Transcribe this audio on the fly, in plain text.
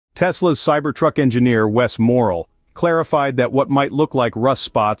Tesla's Cybertruck engineer Wes Morrill clarified that what might look like rust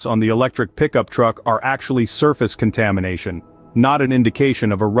spots on the electric pickup truck are actually surface contamination, not an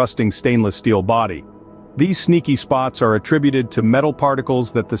indication of a rusting stainless steel body. These sneaky spots are attributed to metal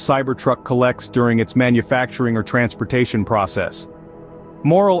particles that the Cybertruck collects during its manufacturing or transportation process.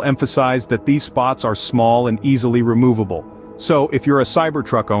 Morrill emphasized that these spots are small and easily removable, so if you're a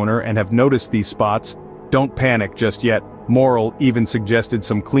Cybertruck owner and have noticed these spots, don't panic just yet. Morrill even suggested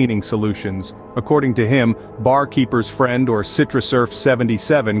some cleaning solutions. According to him, Barkeeper's Friend or CitraSurf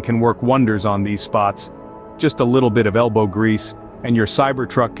 77 can work wonders on these spots. Just a little bit of elbow grease, and your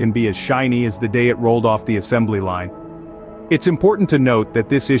Cybertruck can be as shiny as the day it rolled off the assembly line. It's important to note that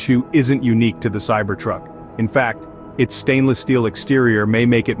this issue isn't unique to the Cybertruck. In fact, its stainless steel exterior may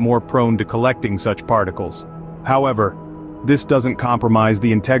make it more prone to collecting such particles. However, this doesn't compromise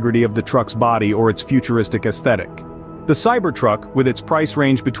the integrity of the truck's body or its futuristic aesthetic. The Cybertruck, with its price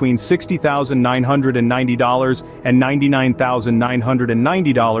range between $60,990 and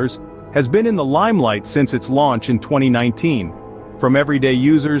 $99,990, has been in the limelight since its launch in 2019. From everyday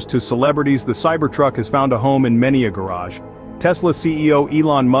users to celebrities, the Cybertruck has found a home in many a garage. Tesla CEO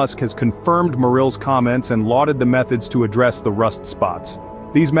Elon Musk has confirmed Morrill's comments and lauded the methods to address the rust spots.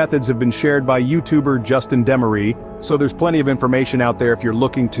 These methods have been shared by YouTuber Justin Demery, so there's plenty of information out there if you're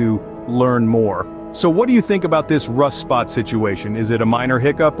looking to learn more. So what do you think about this rust spot situation? Is it a minor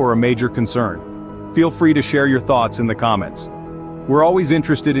hiccup or a major concern? Feel free to share your thoughts in the comments. We're always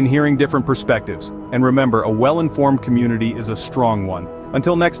interested in hearing different perspectives, and remember, a well-informed community is a strong one.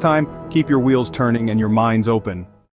 Until next time, keep your wheels turning and your minds open.